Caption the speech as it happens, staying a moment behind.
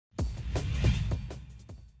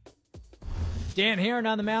Dan Herron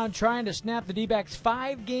on the mound trying to snap the D-backs'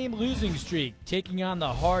 5-game losing streak, taking on the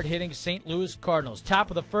hard-hitting St. Louis Cardinals. Top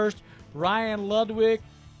of the first, Ryan Ludwig,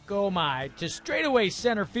 oh my, to straightaway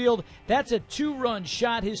center field. That's a 2-run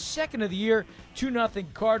shot, his second of the year,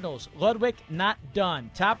 2-0 Cardinals. Ludwig not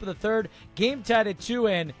done. Top of the third, game tied at 2,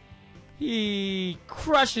 and he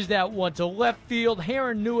crushes that one to left field.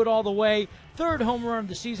 Herron knew it all the way. Third home run of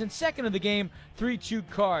the season, second of the game, 3-2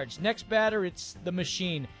 Cards. Next batter, it's the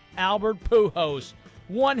machine, Albert Pujols.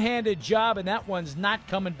 One-handed job, and that one's not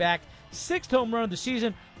coming back. Sixth home run of the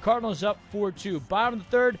season, Cardinals up 4-2. Bottom of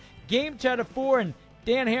the third, game tied at 4, and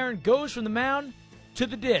Dan Herron goes from the mound to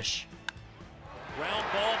the dish. Ground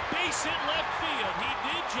ball, base hit left field. He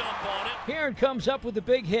did jump on it. Herron comes up with a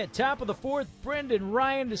big hit. Top of the fourth, Brendan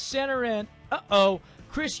Ryan to center, and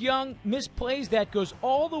Chris Young misplays that, goes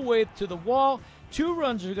all the way to the wall. 2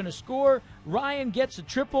 runs are going to score. Ryan gets a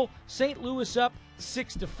triple. St. Louis up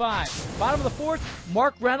 6-5. Bottom of the fourth,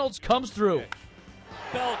 Mark Reynolds comes through.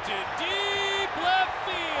 Belted deep left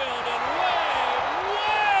field and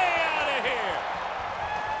way out of here.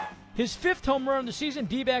 His 5th home run of the season,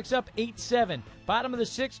 D-backs up 8-7. Bottom of the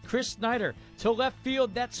 6th, Chris Snyder to left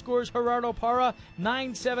field. That scores Gerardo Parra,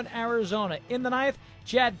 9-7 Arizona. In the 9th,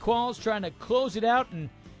 Chad Qualls trying to close it out, and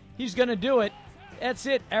he's going to do it. That's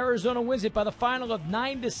it. Arizona wins it by the final of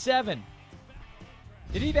 9-7.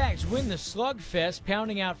 The D-backs win the slugfest,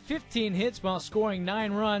 pounding out 15 hits while scoring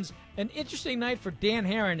 9 runs. An interesting night for Dan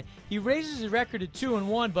Herron. He raises his record to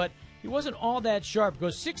 2-1, but he wasn't all that sharp.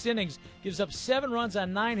 Goes 6 innings, gives up 7 runs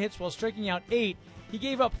on 9 hits while striking out 8. He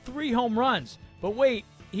gave up 3 home runs. But wait,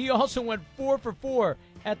 he also went 4 for 4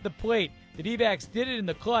 at the plate. The D-backs did it in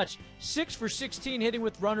the clutch, 6 for 16 hitting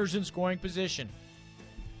with runners in scoring position.